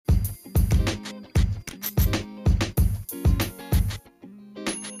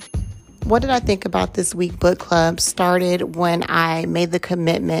What did I think about this week book club started when I made the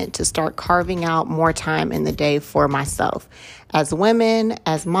commitment to start carving out more time in the day for myself. As women,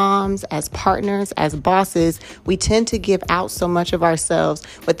 as moms, as partners, as bosses, we tend to give out so much of ourselves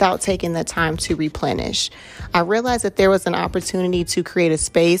without taking the time to replenish. I realized that there was an opportunity to create a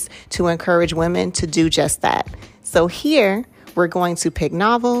space to encourage women to do just that. So here, we're going to pick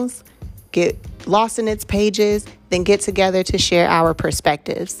novels, get lost in its pages, then get together to share our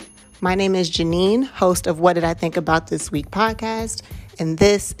perspectives. My name is Janine, host of What Did I Think About This Week podcast, and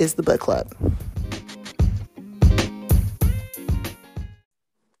this is the book club.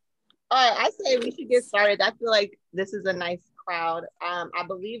 All right, I say we should get started. I feel like this is a nice crowd. I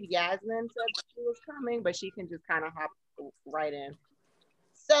believe Yasmin said she was coming, but she can just kind of hop right in.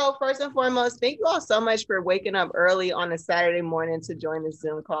 So first and foremost, thank you all so much for waking up early on a Saturday morning to join the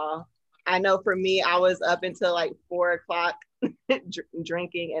Zoom call. I know for me, I was up until like 4 o'clock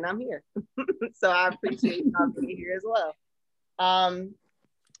drinking, and I'm here. So I appreciate y'all being here as well.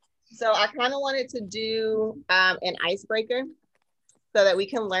 So I kind of wanted to do an icebreaker so that we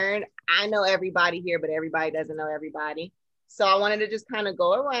can learn. I know everybody here, but everybody doesn't know everybody. So I wanted to just kind of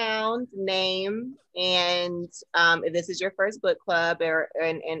go around, name, and if this is your first book club,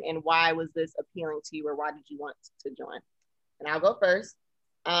 and why was this appealing to you, or why did you want to join? And I'll go first.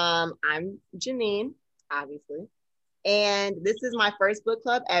 I'm Janine, obviously. And this is my first book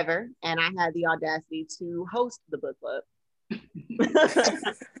club ever. And I had the audacity to host the book club.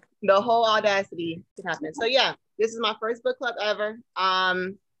 The whole audacity to happen. So yeah, this is my first book club ever.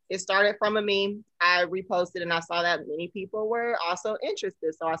 It started from a meme. I reposted and I saw that many people were also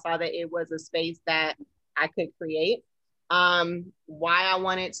interested. So I saw that it was a space that I could create. Why I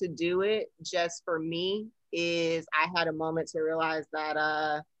wanted to do it just for me is I had a moment to realize that,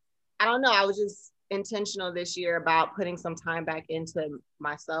 I don't know, I was just intentional this year about putting some time back into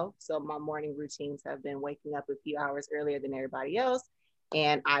myself. So my morning routines have been waking up a few hours earlier than everybody else.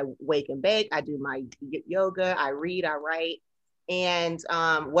 And I wake and bake, I do my yoga, I read, I write. And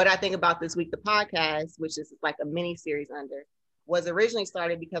what I think about this week, the podcast, which is like a mini series under, was originally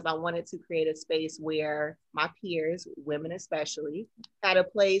started because I wanted to create a space where my peers, women especially, had a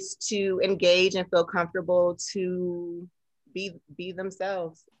place to engage and feel comfortable to be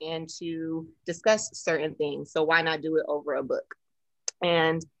themselves and to discuss certain things. So why not do it over a book?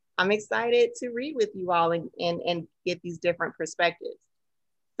 And I'm excited to read with you all and get these different perspectives.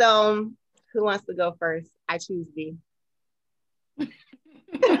 So who wants to go first? I choose B.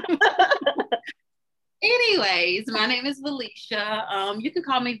 Anyways, my name is Felicia. You can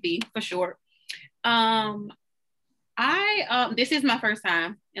call me V for short. This is my first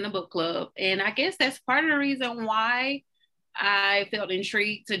time in a book club, and I guess that's part of the reason why I felt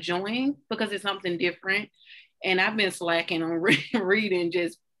intrigued to join, because it's something different. And I've been slacking on reading,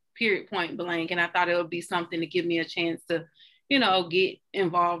 just period, point blank. And I thought it would be something to give me a chance to, get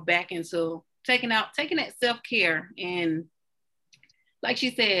involved back into taking that self-care. And like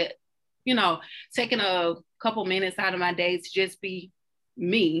she said, taking a couple minutes out of my day to just be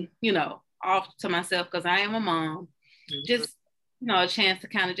me, off to myself, because I am a mom. Mm-hmm. Just, a chance to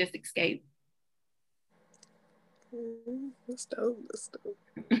kind of just escape. That's dope.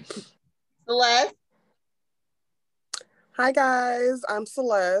 Celeste. Hi guys, I'm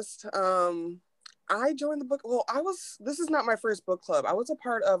Celeste. I joined the book. Well, this is not my first book club. I was a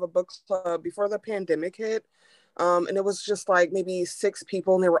part of a book club before the pandemic hit. And it was just like maybe 6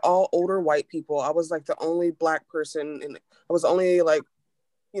 people, and they were all older white people. I was like the only Black person, and I was only like,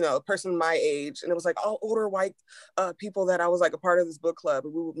 a person my age. And it was like all older white people that I was like a part of this book club.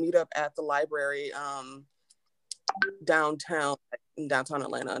 We would meet up at the library downtown, in downtown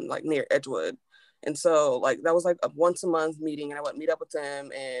Atlanta, and like near Edgewood. And so like that was like a once a month meeting, and I would meet up with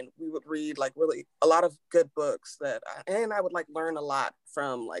them, and we would read like really a lot of good books and I would like learn a lot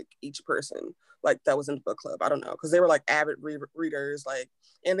from like each person like that was in the book club. I don't know, because they were like avid readers, like,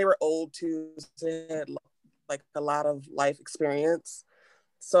 and they were old too, so they had like a lot of life experience.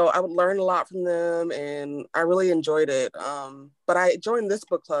 So I would learn a lot from them, and I really enjoyed it. But I joined this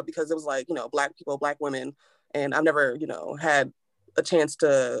book club because it was like, Black people, Black women, and I've never, had a chance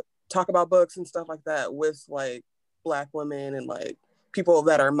to talk about books and stuff like that with like Black women and like people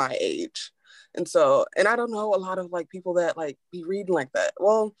that are my age. And so, and I don't know a lot of like people that like be reading like that.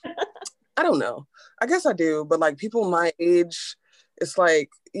 Well, I don't know. I guess I do, but like people my age, it's like,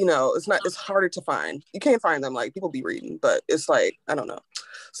 it's harder to find. You can't find them, like people be reading, but it's like, I don't know.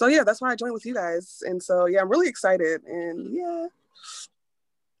 So yeah, that's why I joined with you guys. And so yeah, I'm really excited. And yeah.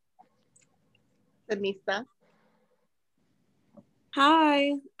 Anissa.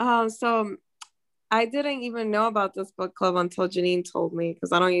 Hi. So I didn't even know about this book club until Janine told me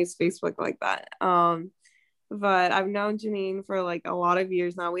because I don't use Facebook like that. But I've known Janine for like a lot of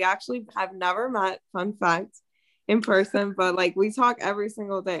years now. We actually have never met, fun fact, in person, but like we talk every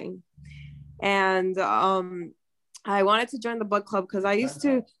single day. And I wanted to join the book club because I used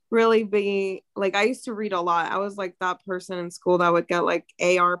to really be like, I used to read a lot. I was like that person in school that would get like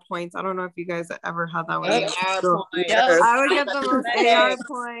AR points. I don't know if you guys ever had that one. AR points. Yes. I would get the most AR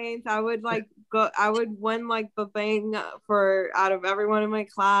points. I would like I would win like the thing for out of everyone in my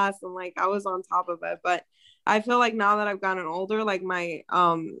class, and like I was on top of it. But I feel like now that I've gotten older, like my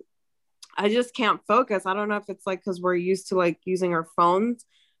I just can't focus. I don't know if it's like because we're used to like using our phones,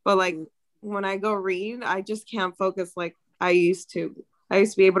 but like when I go read, I just can't focus like I used to. I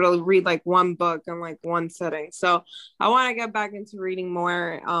used to be able to read like one book in like one sitting. So I want to get back into reading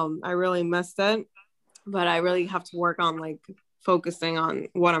more. I really missed it, but I really have to work on like focusing on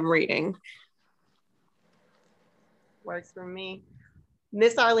what I'm reading. Works for me.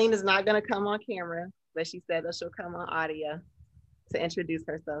 Miss Arlene is not going to come on camera, but she said that she'll come on audio to introduce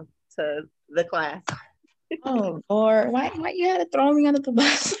herself to the class. Oh Lord, why you had to throw me under the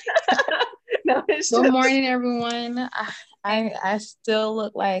bus? No, it's Good just... morning, everyone. I still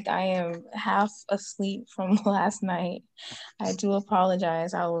look like I am half asleep from last night. I do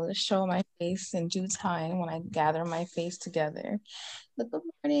apologize. I will show my face in due time when I gather my face together. But good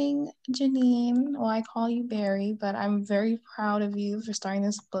morning, Janine. Well, I call you Barry, but I'm very proud of you for starting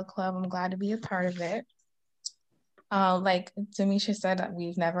this book club. I'm glad to be a part of it. Like Demetria said,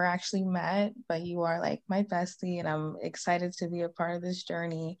 we've never actually met, but you are like my bestie, and I'm excited to be a part of this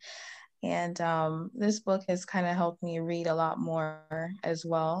journey. And this book has kind of helped me read a lot more as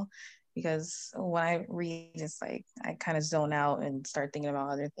well, because when I read, it's like I kind of zone out and start thinking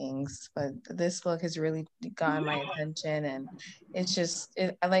about other things. But this book has really gotten my attention, and it's just,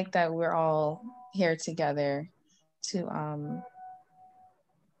 I like that we're all here together to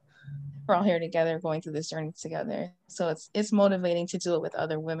we're all here together going through this journey together. So it's motivating to do it with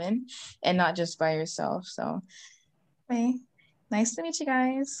other women and not just by yourself. So hey, nice to meet you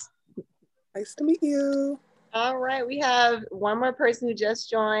guys. Nice to meet you. All right, we have one more person who just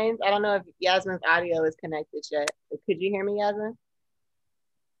joined. I don't know if Yasmin's audio is connected yet. Could you hear me, Yasmin?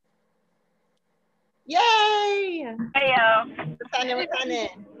 Yay! Hey, y'all. What's happening?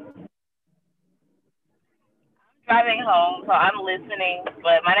 Driving home, so I'm listening.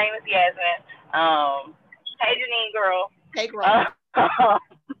 But my name is Yasmin. Hey, Janine, girl. Hey, girl.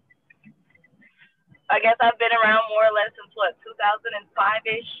 I guess I've been around more or less since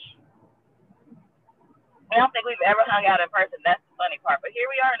 2005-ish. I don't think we've ever hung out in person. That's the funny part. But here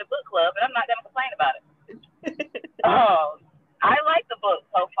we are in the book club, and I'm not going to complain about it. I like the book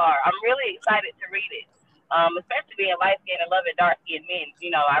so far. I'm really excited to read it. Especially being light-skinned and loving dark-skinned men.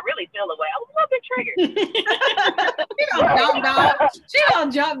 You know, I really feel the way. I was a little bit triggered. She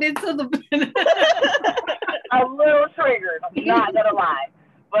don't jump into the... A little triggered. I'm not going to lie.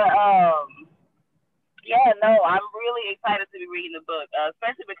 But, yeah, no, I'm really excited to be reading the book,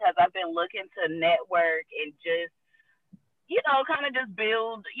 especially because I've been looking to network and just, you know, kind of just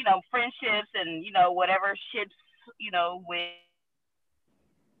build, you know, friendships and, you know, whatever ships, you know, with.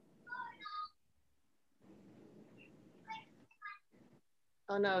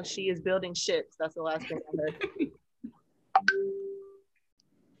 Oh no, she is building ships. That's the last thing I heard.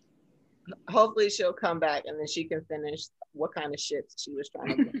 Hopefully she'll come back and then she can finish what kind of ships she was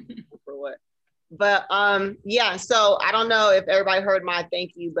trying to build for what. But yeah, so I don't know if everybody heard my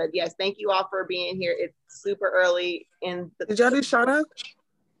thank you, but yes, thank you all for being here. It's super early in the... Did y'all do Shauna?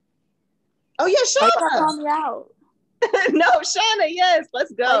 Oh yeah, Shauna. You gotta call me out. No, Shauna, yes,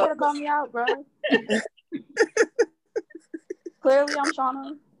 let's go. You gotta call me out, bro. Clearly, I'm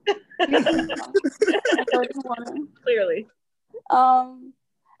Shauna. Clearly.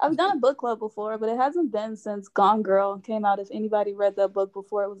 I've done a book club before, but it hasn't been since Gone Girl came out. If anybody read that book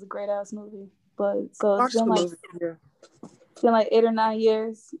before, it was a great ass movie. But so it's been like 8 or 9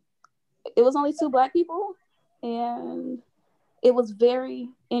 years. It was only 2 Black people, and it was very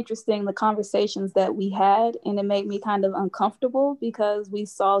interesting, the conversations that we had, and it made me kind of uncomfortable because we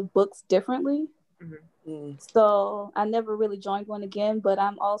saw books differently. Mm-hmm. So I never really joined one again, but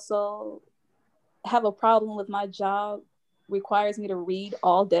I'm also have a problem with my job requires me to read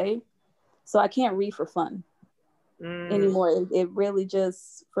all day. So I can't read for fun anymore. It really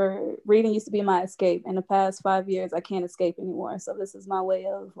just, for reading used to be my escape. In the past 5 years, I can't escape anymore. So this is my way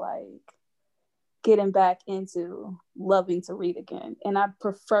of like getting back into loving to read again. And I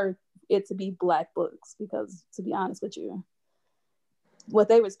prefer it to be Black books because, to be honest with you, what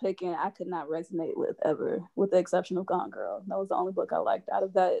they was picking, I could not resonate with ever, with the exception of Gone Girl. That was the only book I liked out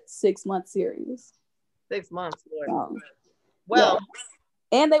of that 6-month series. 6 months, Lord. Well,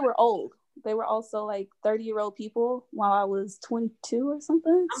 yeah. And they were old. They were also like 30-year-old people while I was 22 or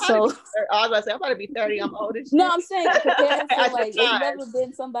something. I was about to say, I'm about to be 30. I'm old as shit. No, I'm saying compared to like, there's never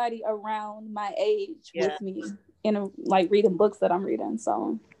been somebody around my age with me like reading books that I'm reading.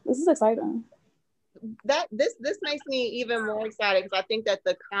 So this is exciting. This makes me even more excited because I think that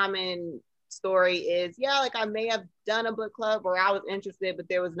the common story is, like I may have done a book club or I was interested, but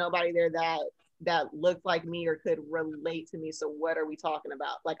there was nobody there that looked like me or could relate to me. So what are we talking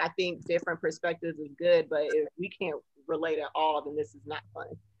about? Like, I think different perspectives is good, but if we can't relate at all, then this is not fun.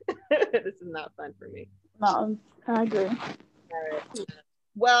 This is not fun for me. No, I agree. All right.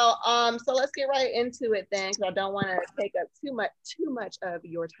 Well, so let's get right into it then, because I don't want to take up too much of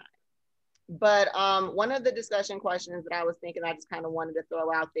your time. But one of the discussion questions that I was thinking I just kind of wanted to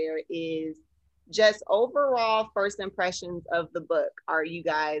throw out there is just overall first impressions of the book. Are you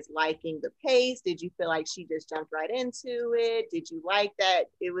guys liking the pace? Did you feel like she just jumped right into it? Did you like that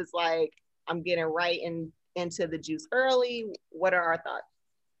it was like, I'm getting right into the juice early? What are our thoughts?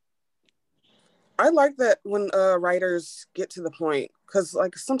 I like that when writers get to the point, because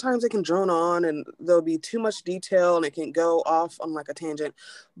like sometimes it can drone on and there'll be too much detail and it can go off on like a tangent.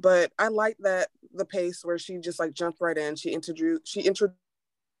 But I like that the pace where she just like jumped right in. She introduced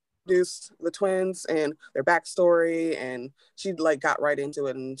the twins and their backstory, and she like got right into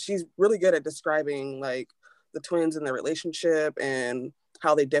it. And she's really good at describing like the twins and their relationship and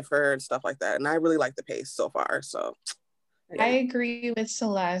how they differ and stuff like that. And I really like the pace so far. So I agree with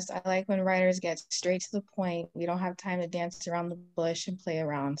Celeste. I like when writers get straight to the point. We don't have time to dance around the bush and play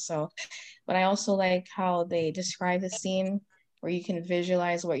around. So, but I also like how they describe the scene where you can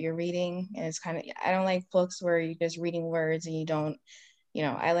visualize what you're reading. And it's kind of, I don't like books where you're just reading words and you don't,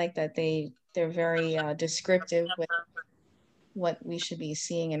 I like that they're very descriptive with what we should be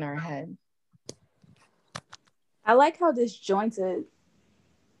seeing in our head. I like how disjointed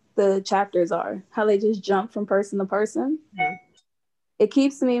the chapters are, how they just jump from person to person. Mm-hmm. It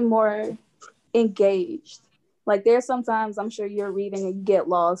keeps me more engaged. Like there's sometimes I'm sure you're reading and get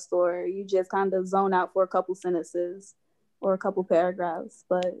lost, or you just kind of zone out for a couple sentences or a couple paragraphs.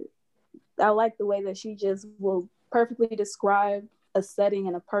 But I like the way that she just will perfectly describe a setting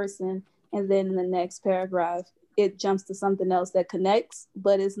and a person, and then in the next paragraph it jumps to something else that connects,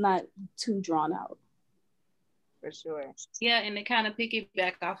 but it's not too drawn out. For sure. Yeah, and it kind of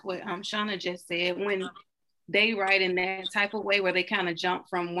piggyback off what Shauna just said. When they write in that type of way where they kind of jump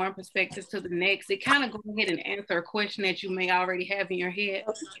from one perspective to the next, it kind of go ahead and answer a question that you may already have in your head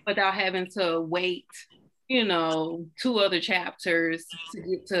without having to wait, 2 other chapters to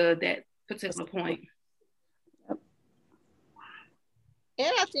get to that particular point.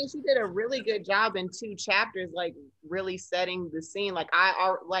 And I think she did a really good job in 2 chapters, like really setting the scene. Like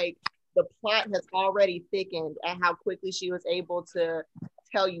the plot has already thickened at how quickly she was able to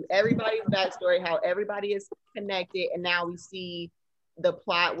tell you everybody's backstory, how everybody is connected. And now we see the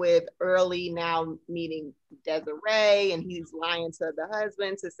plot with Early now meeting Desiree, and he's lying to the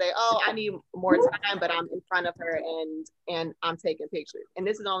husband to say, oh, I need more time, but I'm in front of her and I'm taking pictures. And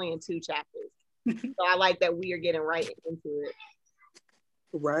this is only in 2 chapters. So I like that we are getting right into it.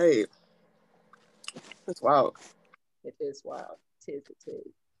 Right. That's wild. It is wild. It is.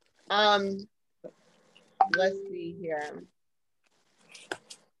 Let's see here.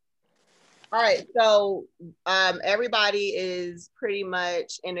 All right, so everybody is pretty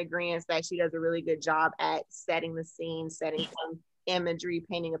much in agreement that she does a really good job at setting the scene, setting some imagery,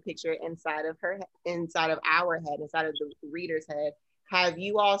 painting a picture inside of our head, inside of the reader's head. Have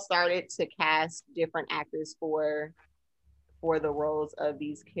you all started to cast different actors for the roles of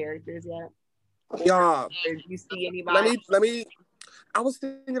these characters yet? Yeah. Did you see anybody? Let me. I was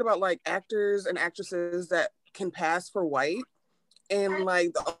thinking about like actors and actresses that can pass for white, and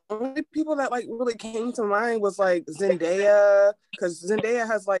like the only people that like really came to mind was like Zendaya, because Zendaya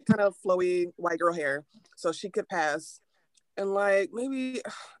has like kind of flowy white girl hair, so she could pass. And like maybe,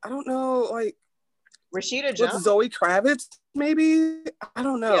 I don't know, like Rashida Jones, Zoe Kravitz, maybe, I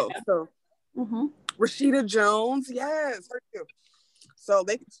don't know. Yeah. So Rashida Jones, yes, her too. So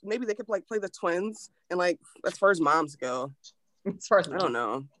they could like play the twins, and like as far as moms go. I don't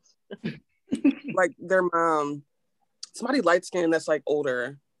know. Like their mom, somebody light skinned that's like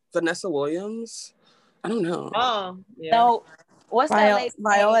older. Vanessa Williams. I don't know. Oh, yeah. No, what's that lady?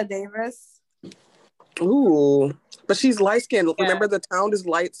 Viola Davis. Ooh, but she's light skinned. Yeah. Remember, the town is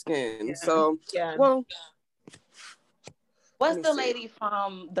light skinned. Yeah. So, well. What's the lady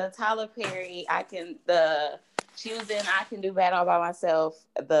from the Tyler Perry? She was in I Can Do Bad All by Myself,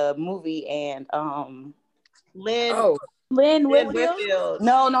 the movie, and Lynn. Oh. Lynn Whitfield?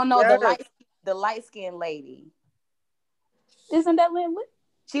 No. Yes. The light the light-skinned lady. Isn't that Lynn Whitney?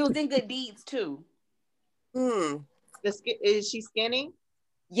 She was in Good Deeds too. Is she skinny?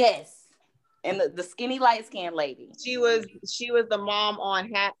 Yes. And the skinny light-skinned lady. She was the mom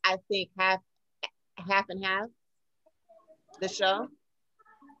on half and half. The show.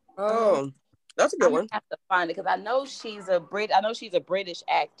 Oh, that's a good one. I have to find it because I know she's a British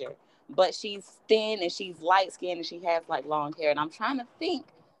actor, but she's thin and she's light-skinned and she has like long hair. And I'm trying to think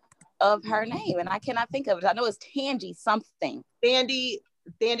of her name and I cannot think of it. I know it's Tangy something. Sandy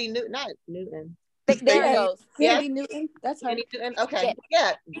Newton, not Newton. There it goes. Sandy Newton. That's her. Sandy Newton. Okay.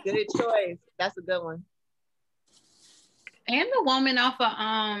 Yeah. Good choice. That's a good one. And the woman off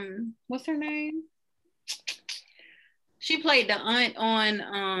of what's her name? She played the aunt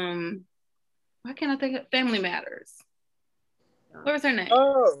on why can't I think of Family Matters? What was her name?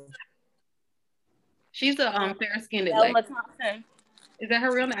 Oh. She's a fair-skinned lady. Thelma Thompson. Is that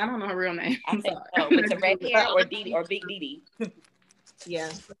her real name? I don't know her real name. I think so. With the red hair or Dee or Big Dee. Yeah.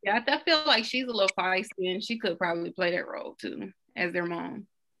 Yeah, I feel like she's a little feisty and she could probably play that role too, as their mom.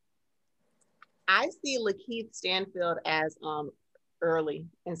 I see Lakeith Stanfield as Early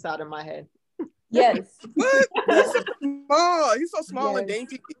inside of my head. Yes. What? He's so small. He's so small and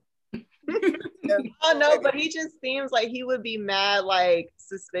dainty. Oh no, but he just seems like he would be mad, like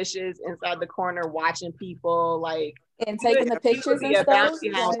suspicious inside the corner watching people, like and taking the pictures and stuff.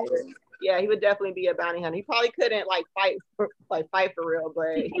 Yeah, he would definitely be a bounty hunter. He probably couldn't fight for real,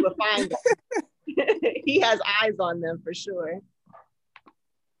 but he would find them. He has eyes on them for sure.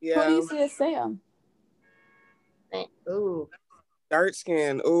 Yeah. Who do you see as Sam? Ooh. Dark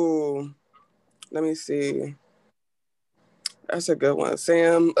skin. Ooh. Let me see. That's a good one.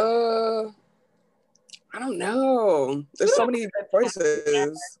 Sam. I don't know. There's so many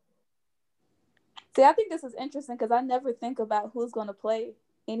choices. See, I think this is interesting because I never think about who's going to play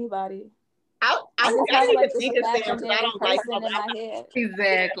anybody. I don't like think of Sam because I don't like in my head.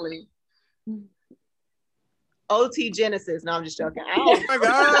 Exactly. OT Genesis. No, I'm just joking. Oh my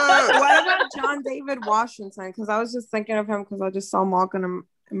God. What about John David Washington? Because I was just thinking of him because I just saw Malcolm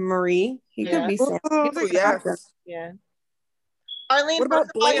and Marie. He could be Sam. Yes. Yeah. Arlene, what about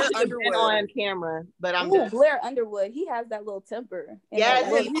Blair Underwood on camera? But Blair Underwood. He has that little temper. Yeah,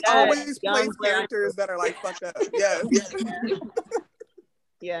 he always plays characters that are like fucked up. Yeah.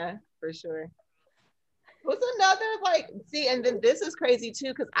 Yeah, for sure. What's another see, and then this is crazy too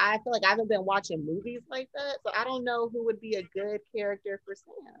because I feel like I haven't been watching movies like that, so I don't know who would be a good character for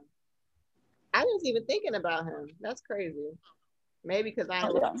Sam. I wasn't even thinking about him. That's crazy. Maybe because I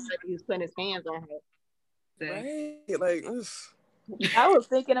don't know he was putting his hands on her. Right, like. Oof. I was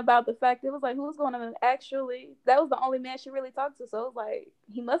thinking about the fact it was like who's going to actually. That was the only man she really talked to, so it was like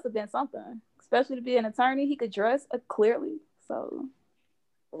he must have been something, especially to be an attorney. He could dress clearly, so.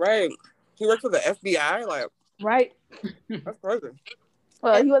 Right. He worked for the FBI, like. Right. That's crazy.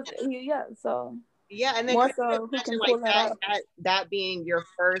 Well, he was, so. Yeah, and then more so who can pull that being your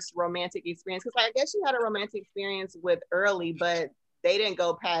first romantic experience, because I guess you had a romantic experience with Early, but they didn't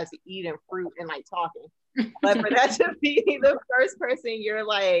go past eating fruit and talking. But for that to be the first person you're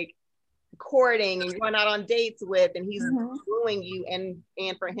courting and going out on dates with, and he's wooing you,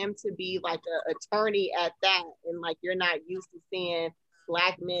 and for him to be a attorney at that, and you're not used to seeing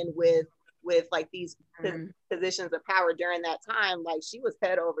Black men with these positions of power during that time, she was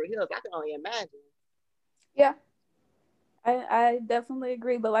head over heels. I can only imagine. Yeah, I definitely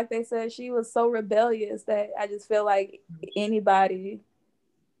agree. But like they said, she was so rebellious that I just feel like anybody.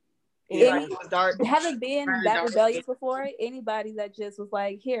 Haven't been that rebellious before. Anybody that just was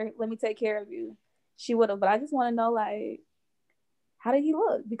like, here, let me take care of you, she would have. But I just want to know, how did he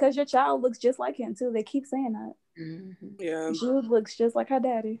look? Because your child looks just like him too. They keep saying that. Mm-hmm. Yeah, Jude looks just like her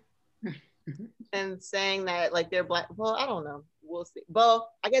daddy. And saying that they're Black. Well, I don't know. We'll see.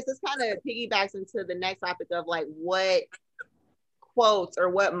 Well, I guess this kind of piggybacks into the next topic of what quotes or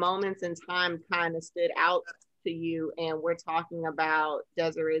what moments in time kind of stood out to you, and we're talking about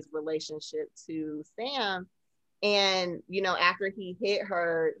Desiree's relationship to Sam. And after he hit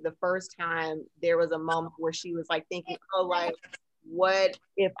her the first time, there was a moment where she was thinking, what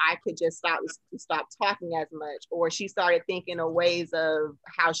if I could just stop talking as much? Or she started thinking of ways of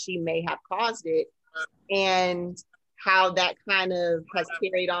how she may have caused it, and how that kind of has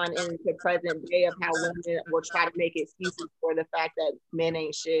carried on into present day of how women will try to make excuses for the fact that men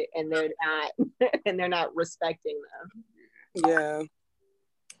ain't shit and they're not respecting them. Yeah.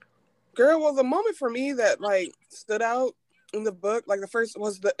 Girl, well, the moment for me that stood out in the book, the first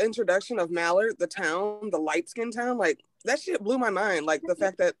was the introduction of Mallard, the town, the light-skinned town. That shit blew my mind. The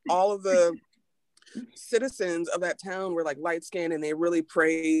fact that all of the citizens of that town were light-skinned, and they really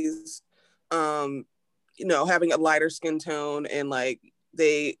praised you know, having a lighter skin tone, and like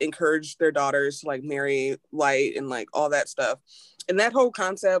they encouraged their daughters to like marry light and like all that stuff. And that whole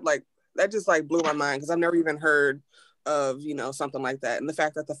concept, like that just like blew my mind, because I've never even heard of, you know, something like that. And the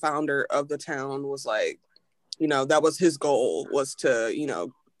fact that the founder of the town was like, you know, that was his goal, was to, you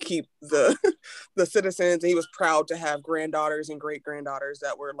know, keep the the citizens, and he was proud to have granddaughters and great granddaughters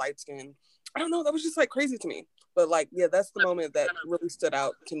that were light skinned. I don't know, that was just like crazy to me. But like, yeah, that's the moment that really stood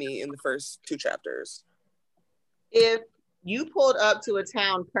out to me in the first 2 chapters. If you pulled up to a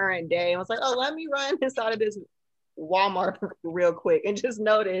town current day and was like, oh, let me run inside of this Walmart real quick, and just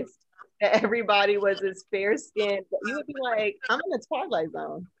noticed that everybody was this fair skinned, you would be like, I'm in the Twilight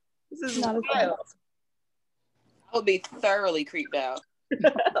Zone. This is Not as wild. I would be thoroughly creeped out.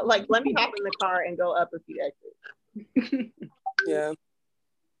 Like, let me hop in the car and go up a few exits. Yeah.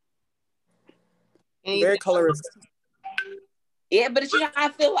 Very colorist. Yeah, but you know, I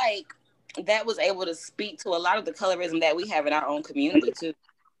feel like that was able to speak to a lot of the colorism that we have in our own community too.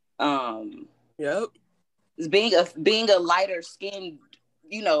 Yep. Being a lighter skinned,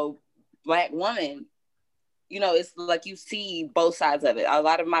 you know, Black woman, you know, it's like you see both sides of it.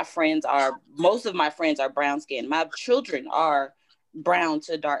 Most of my friends are brown skinned. My children are brown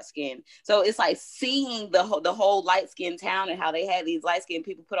to dark skin. So it's like seeing the whole light skinned town and how they had these light skinned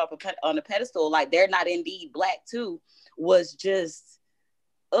people put up on a pedestal, like they're not indeed Black too, was just,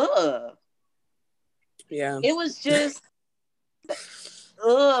 yeah. It was just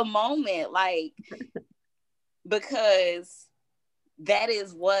a moment, like, because that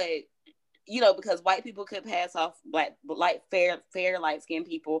is what, you know, because white people could pass off fair light skinned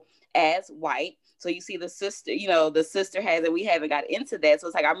people as white. So you see the sister has it. We haven't got into that. So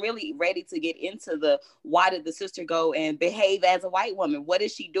it's like, I'm really ready to get into why did the sister go and behave as a white woman? What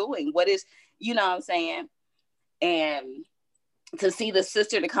is she doing? What is, you know what I'm saying? And to see the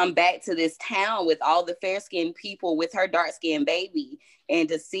sister to come back to this town with all the fair skinned people with her dark skinned baby, and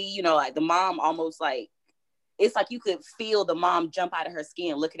to see, you know, like the mom almost like, it's like you could feel the mom jump out of her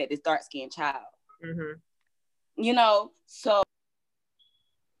skin looking at this dark skinned child. Mm-hmm. You know, so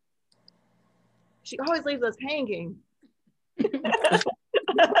she always leaves us hanging.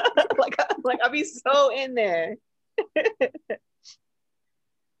 like I'll be so in there.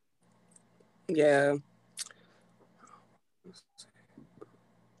 Yeah.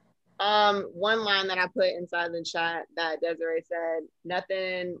 One line that I put inside the chat that Desiree said,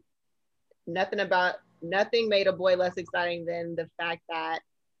 nothing made a boy less exciting than the fact that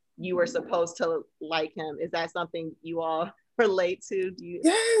you were supposed to like him. Is that something you all relate to?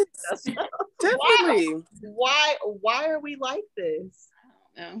 Yes, definitely. Why are we like this?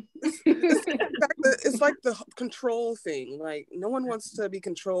 No. It's like the control thing. Like, no one wants to be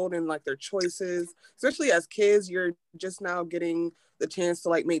controlled in like their choices, especially as kids. You're just now getting the chance to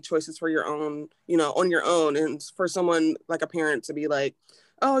like make choices for your own, you know, on your own. And for someone like a parent to be like,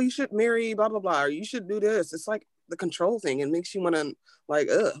 oh, you should marry blah blah blah, or you should do this, it's like the control thing. It makes you want to like,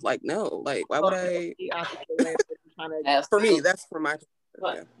 like, no, like, why would I? For me, that's for my.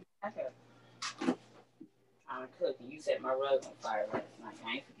 Yeah. Okay. I'm cooking. You set my rug on fire last night.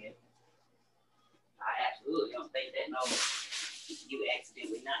 I ain't forget. I absolutely don't think that no, you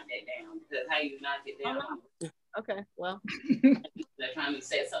accidentally knocked that down, because how you knocked it down? Okay, well, they're trying to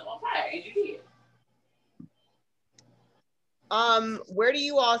set something on fire, and you did. Where do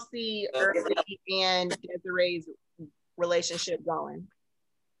you all see Early and Desiree's relationship going?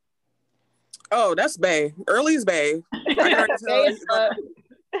 Oh, that's Bay. Early's Bay.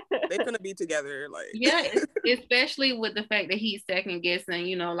 They're gonna be together, like. Yeah, especially with the fact that he's second guessing,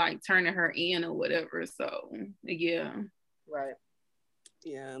 you know, like turning her in or whatever. So yeah, right.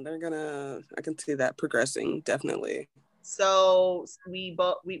 Yeah, I can see that progressing, definitely. So we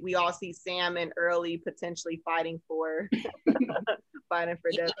all see Sam and Early potentially fighting for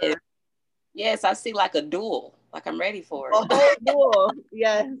Desiree. Yes, I see like a duel. Like, I'm ready for it. A whole duel.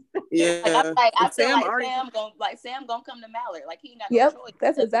 Yes. Yeah. I feel like Sam gonna come to Mallard. Like, he ain't got no choice.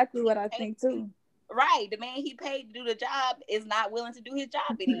 That's exactly what I think too. Right. The man he paid to do the job is not willing to do his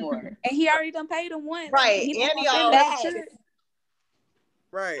job anymore. And he already done paid him once. Right. And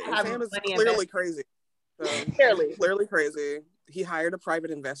right. And Sam is clearly crazy. So, clearly crazy. He hired a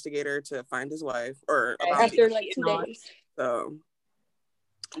private investigator to find his wife, or after like 2 days. So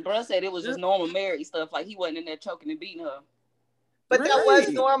bro said it was just normal married stuff, like he wasn't in there choking and beating her. But that was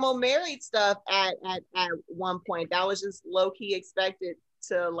normal married stuff at one point. That was just low-key expected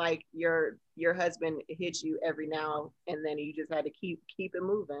to, like, your husband hit you every now and then you just had to keep it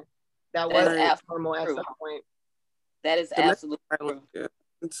moving. That wasn't normal at some point. That is absolutely true. Yeah.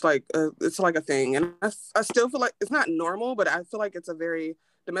 It's like a thing, and I still feel like it's not normal, but I feel like it's a very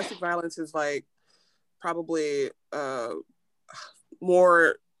domestic violence is like probably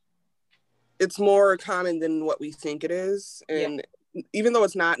more, it's more common than what we think it is. And even though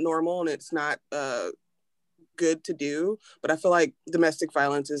it's not normal and it's not good to do, but I feel like domestic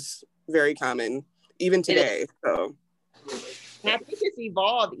violence is very common even today. So and I think it's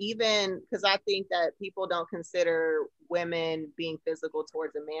evolved even because I think that people don't consider women being physical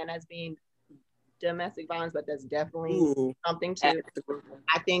towards a man as being domestic violence, but that's definitely something too.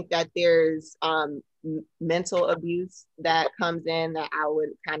 I think that there's mental abuse that comes in that I would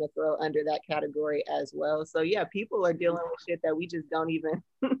kind of throw under that category as well. So yeah, people are dealing with shit that we just don't even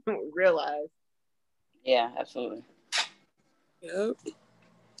realize. Yeah, absolutely. Yep.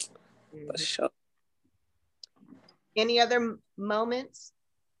 For sure. Any other moments?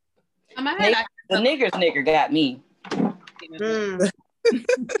 The niggers nigger got me.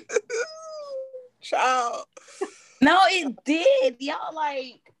 Child. No, it did. Y'all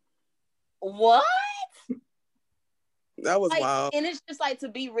like, what? That was like, wild. And it's just like to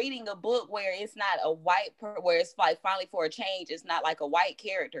be reading a book where it's not a white where it's like finally for a change, it's not like a white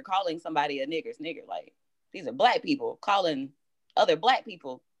character calling somebody a nigger. Like, these are black people calling other black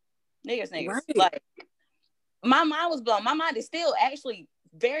people niggers. Right. Like, my mind was blown. My mind is still actually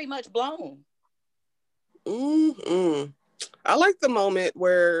very much blown. I like the moment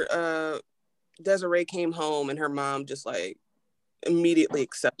where Desiree came home and her mom just like immediately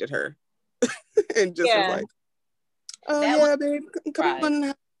accepted her and just was like, "Oh yeah, babe, come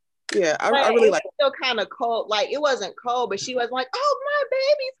on." Yeah, I really like. Still kind of cold. Like, it wasn't cold, but she was like, "Oh, my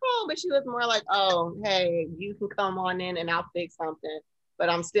baby's home," but she was more like, "Oh, hey, you can come on in and I'll fix something, but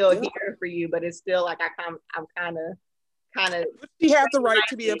I'm still here for you." But it's still like I'm kind of. She had the right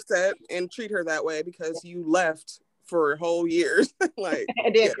to be upset and treat her that way because you left for whole years, like,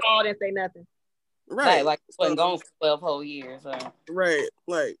 and then called and say nothing. Right, like it wasn't gone for 12 whole years. So. Right,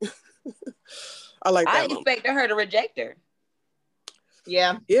 like I like that. I expected her to reject her.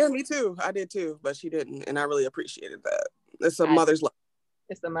 Yeah, me too. I did too, but she didn't, and I really appreciated that. It's a mother's love.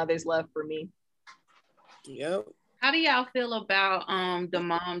 It's a mother's love for me. Yep. How do y'all feel about the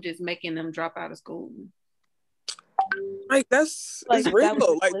mom just making them drop out of school? Like, that's like, it's real.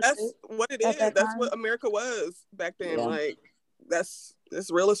 that like, that's what it is. That's what America was back then. Yeah. Like,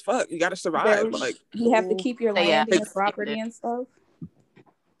 it's real as fuck. You got to survive. Like, you have to keep your land and your property and stuff.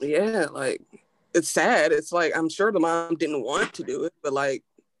 Yeah, like, it's sad. It's like, I'm sure the mom didn't want to do it, but like,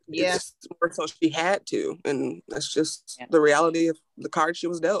 it's more so she had to, and that's just the reality of the card she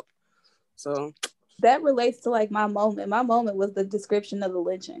was dealt. So that relates to like my moment. My moment was the description of the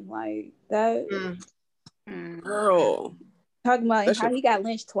lynching, like that. Girl, talking about how he got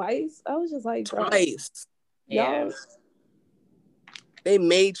lynched twice. I was just like, twice. Y'all. They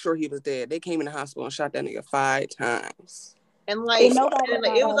made sure he was dead. They came in the hospital and shot that nigga 5 times. And like, it was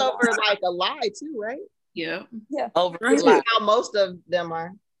over like a lie too, right? Yeah. Over a lie. How most of them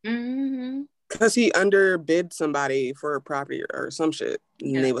are. Because he underbid somebody for a property or some shit,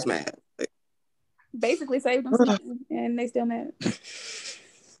 and they was mad. Like, basically saved them, and they still mad.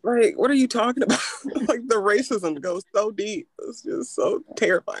 Like, what are you talking about? Like, the racism goes so deep. It's just so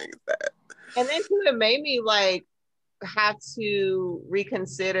terrifying. That. And then too, it made me like have to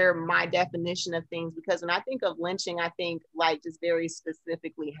reconsider my definition of things, because when I think of lynching, I think like just very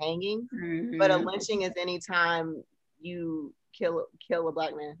specifically hanging. But a lynching is anytime you kill a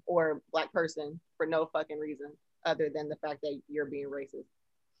black man or black person for no fucking reason other than the fact that you're being racist.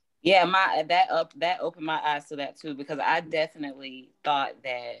 Yeah, that opened my eyes to that too, because I definitely thought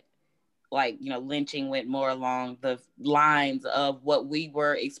that, like, you know, lynching went more along the lines of what we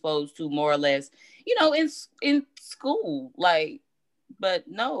were exposed to more or less, you know, in school. Like, but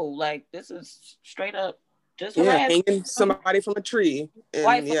no, like, this is straight up just hanging somebody from a tree.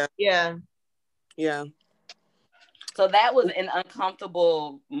 And yeah. So that was an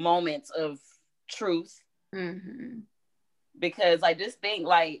uncomfortable moment of truth. Because like, just think,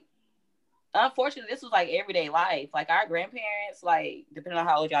 like, unfortunately, this was like everyday life. Like, our grandparents, like, depending on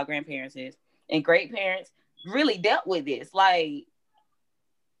how old y'all grandparents is, and great parents really dealt with this. Like,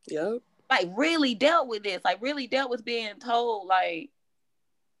 really dealt with this. Like, really dealt with being told, like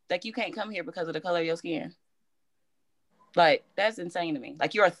you can't come here because of the color of your skin. Like, that's insane to me.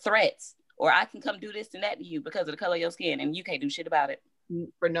 Like, you're a threat, or I can come do this and that to you because of the color of your skin, and you can't do shit about it.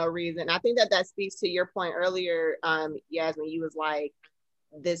 For no reason. I think that speaks to your point earlier, Yasmin. You was like,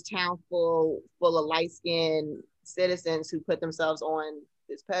 this town full of light-skinned citizens who put themselves on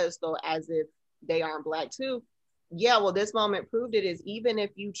this pedestal as if they aren't black too. Yeah, well, this moment proved it. Is even if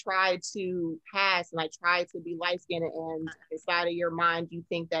you try to pass and like try to be light-skinned, and inside of your mind you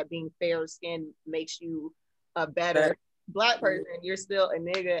think that being fair-skinned makes you better, Black person, you're still a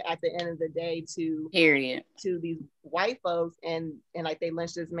nigga at the end of the day to these white folks, and like they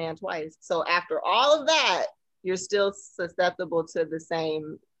lynched this man twice. So after all of that, you're still susceptible to the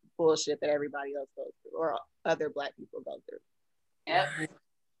same bullshit that everybody else goes through, or other Black people go through. Yep.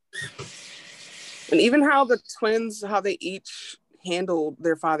 And even how the twins, how they each handled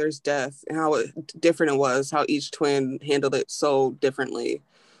their father's death, and how different it was, how each twin handled it so differently.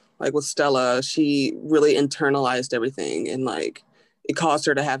 Like with Stella, she really internalized everything, and like it caused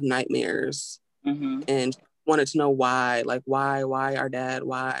her to have nightmares, and wanted to know why, like why our dad,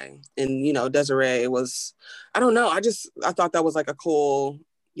 why? And you know, Desiree was, I don't know, I thought that was like a cool,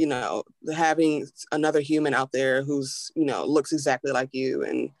 you know, having another human out there who's, you know, looks exactly like you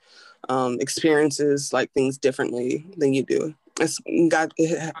and experiences like things differently than you do.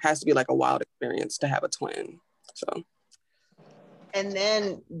 It has to be like a wild experience to have a twin. So. And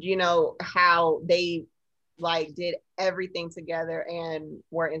then, you know, how they like did everything together and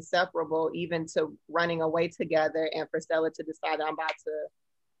were inseparable, even to running away together, and for Stella to decide I'm about to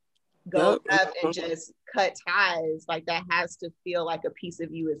go up and just cut ties, like that has to feel like a piece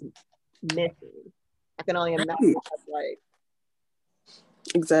of you is missing. I can only imagine what that's like.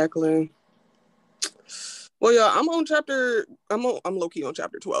 Exactly. Well, yeah, I'm low-key on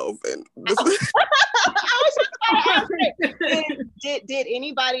chapter 12, and this did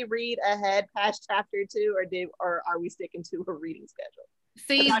anybody read ahead past chapter 2, or are we sticking to a reading schedule?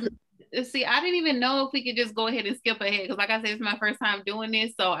 See, I didn't even know if we could just go ahead and skip ahead, because like I said, it's my first time doing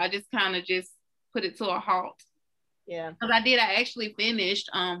this, so I just kind of just put it to a halt. Yeah, because I actually finished.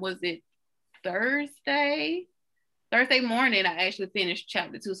 Was it Thursday morning? I actually finished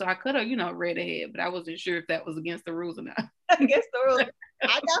chapter 2, so I could have, you know, read ahead, but I wasn't sure if that was against the rules or not. Against the rules.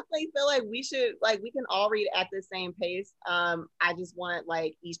 I definitely feel like we can all read at the same pace. I just want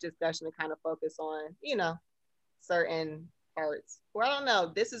like each discussion to kind of focus on, you know, certain parts. Well, I don't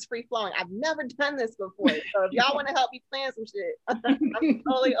know. This is free flowing. I've never done this before. So if y'all want to help me plan some shit, I'm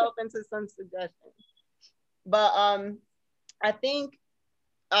totally open to some suggestions. But I think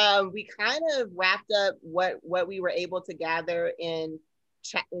we kind of wrapped up what we were able to gather in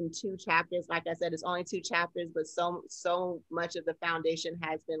 2 chapters. Like I said, it's only 2 chapters, but so much of the foundation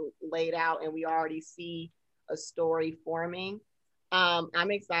has been laid out, and we already see a story forming.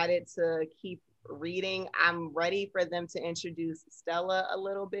 I'm excited to keep reading. I'm ready for them to introduce Stella a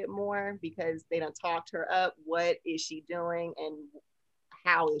little bit more, because they done talked her up. What is she doing, and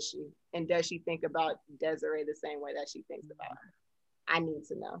how is she? And does she think about Desiree the same way that she thinks about her? I need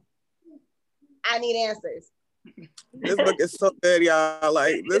to know. I need answers. This book is so good, y'all.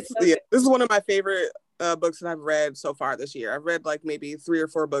 Like this is one of my favorite books that I've read so far this year. I've read like maybe 3 or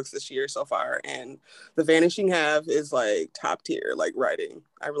 4 books this year so far, and The Vanishing Half is like top tier, like writing.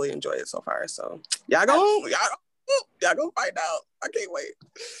 I really enjoy it so far. So y'all go find out. I can't wait.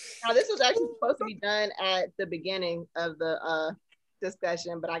 Now this was actually supposed to be done at the beginning of the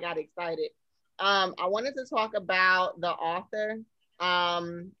discussion, but I got excited. I wanted to talk about the author,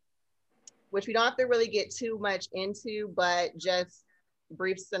 which we don't have to really get too much into, but just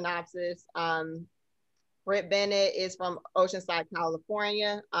brief synopsis. Brit Bennett is from Oceanside,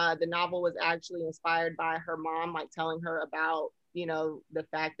 California. The novel was actually inspired by her mom, like telling her about, you know, the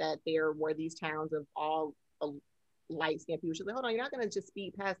fact that there were these towns of all light-skinned people. She's like, hold on, you're not gonna just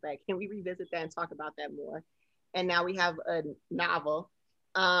speed past that. Can we revisit that and talk about that more? And now we have a novel.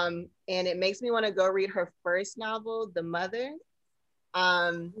 And it makes me want to go read her first novel, The Mother.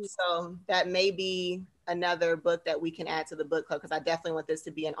 So that may be another book that we can add to the book club, because I definitely want this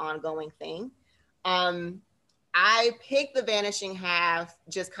to be an ongoing thing. I picked The Vanishing Half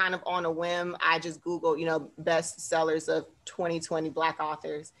just kind of on a whim. I just Googled, you know, best sellers of 2020 Black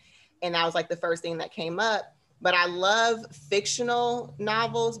authors, and that was like the first thing that came up. But I love fictional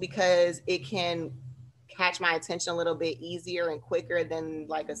novels because it can catch my attention a little bit easier and quicker than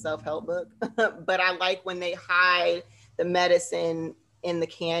like a self-help book. But I like when they hide the medicine in the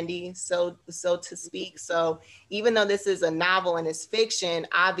candy, so to speak. So even though this is a novel and it's fiction,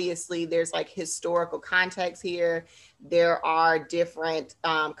 obviously there's like historical context here. There are different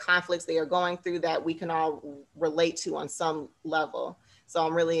conflicts they are going through that we can all relate to on some level. So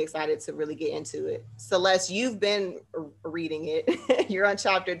I'm really excited to really get into it. Celeste, you've been reading it. You're on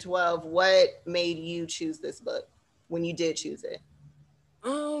chapter 12. What made you choose this book when you did choose it?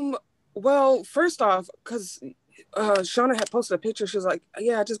 Well, first off, because Shauna had posted a picture. She was like,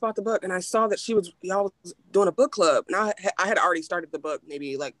 yeah, I just bought the book. And I saw that y'all was doing a book club. And I had already started the book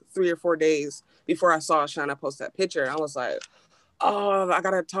maybe like 3 or 4 days before I saw Shauna post that picture. And I was like, oh, I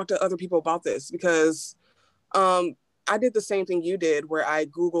got to talk to other people about this, because I I did the same thing you did, where I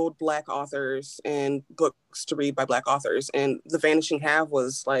Googled Black authors and books to read by Black authors, and The Vanishing Half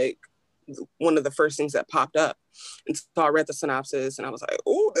was like one of the first things that popped up. And so I read the synopsis and I was like,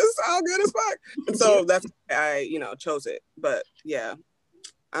 oh, this sounds good as fuck. And so that's why I, chose it. But yeah,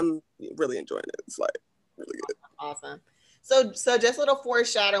 I'm really enjoying it. It's like really good. Awesome. So just a little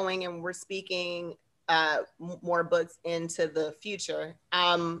foreshadowing, and we're speaking more books into the future.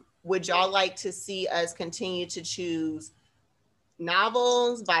 Would y'all like to see us continue to choose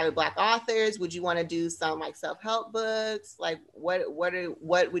novels by Black authors? Would you want to do some like self-help books? Like what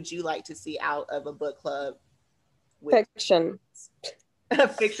would you like to see out of a book club? Fiction.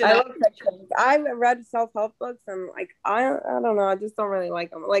 Fiction. I love fiction. I've read self-help books and like I don't know, I just don't really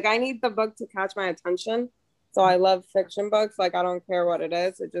like them. Like I need the book to catch my attention. So I love fiction books. Like I don't care what it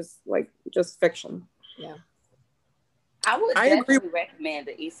is. It just fiction. Yeah. I would definitely recommend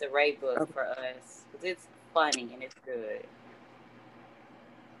the Issa Rae book for us because it's funny and it's good.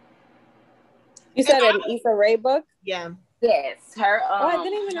 You said an Issa Rae book? Yeah. Yes, her. I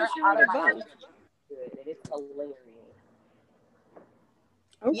didn't even know she wrote a book. Good. It is hilarious.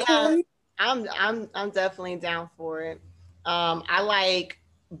 Okay. Yeah, I'm definitely down for it. I like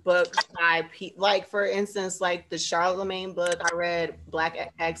books by like for instance, like the Charlemagne book. I read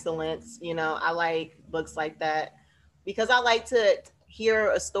Black Excellence. I like books like that because I like to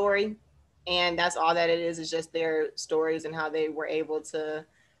hear a story, and that's all that it is just their stories and how they were able to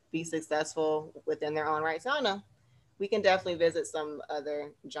be successful within their own right. So I don't know. We can definitely visit some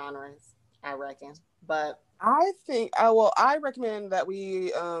other genres, I reckon. But I think I recommend that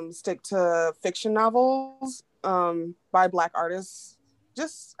we stick to fiction novels by Black artists.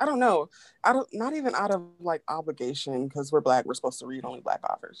 Just I don't know. Not even out of like obligation because we're Black, we're supposed to read only Black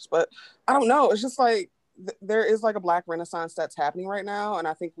authors. But I don't know. It's just like there is like a Black renaissance that's happening right now, and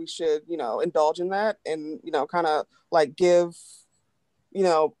I think we should indulge in that and kind of like give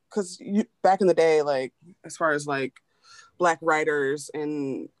because back in the day, like as far as like Black writers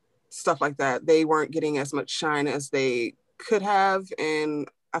and stuff like that, they weren't getting as much shine as they could have, and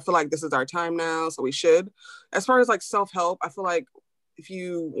I feel like this is our time now, so we should. As far as like self-help, I feel like if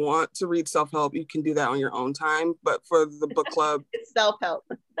you want to read self-help, you can do that on your own time, but for the book club it's self-help.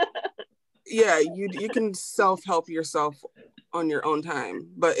 Yeah, you can self-help yourself on your own time,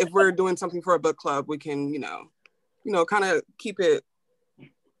 but if we're doing something for a book club, we can kind of keep it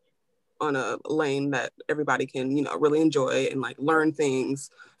on a lane that everybody can, really enjoy and like learn things.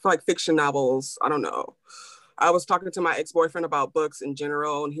 For like fiction novels, I don't know. I was talking to my ex-boyfriend about books in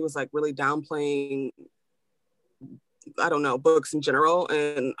general, and he was like really downplaying, I don't know, books in general.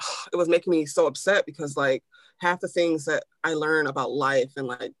 And it was making me so upset because like half the things that I learn about life and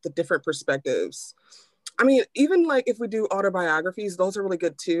like the different perspectives. I mean, even like if we do autobiographies, those are really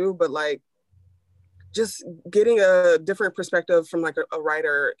good too, but like just getting a different perspective from like a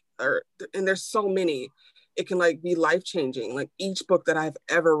writer, and there's so many, it can like be life-changing. Like each book that I've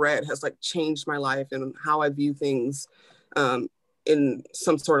ever read has like changed my life and how I view things in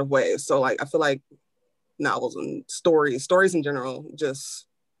some sort of way. So like I feel like novels and stories in general just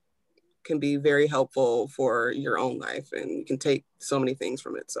can be very helpful for your own life, and you can take so many things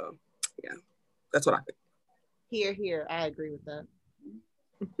from it. So yeah, that's what I think. Here, I agree with that.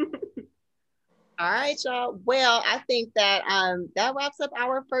 All right, y'all. Well, I think that that wraps up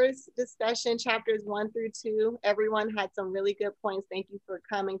our first discussion, chapters 1 through 2. Everyone had some really good points. Thank you for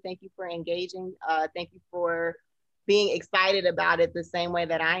coming. Thank you for engaging. Thank you for being excited about it the same way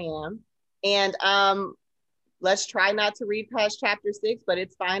that I am. And let's try not to read past chapter 6, but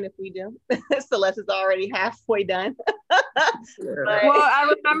it's fine if we do. Celeste is already halfway done. Well,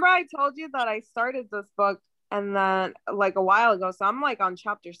 I remember I told you that I started this book and then like a while ago, so I'm like on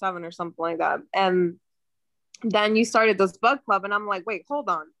chapter 7 or something like that, and then you started this book club and I'm like, wait, hold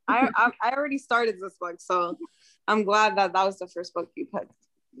on, I already started this book, so I'm glad that was the first book you picked.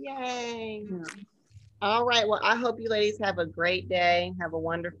 Yay. Yeah. All right, well, I hope you ladies have a great day, have a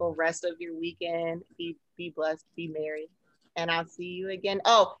wonderful rest of your weekend, be blessed, be merry, and I'll see you again.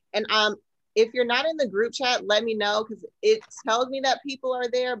 Oh, and if you're not in the group chat, let me know, because it tells me that people are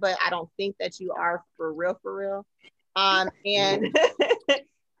there, but I don't think that you are for real. And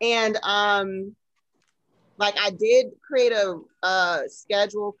like I did create a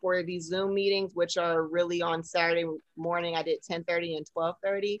schedule for these Zoom meetings, which are really on Saturday morning. I did 10:30 and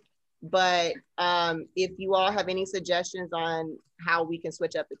 12:30. But if you all have any suggestions on how we can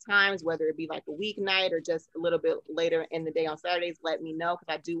switch up the times, whether it be like a weeknight or just a little bit later in the day on Saturdays, let me know,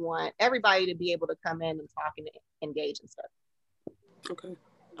 because I do want everybody to be able to come in and talk and engage and stuff. Okay.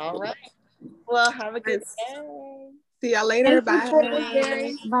 All right. Well, have a good day. See y'all later.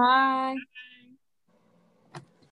 Bye. Bye.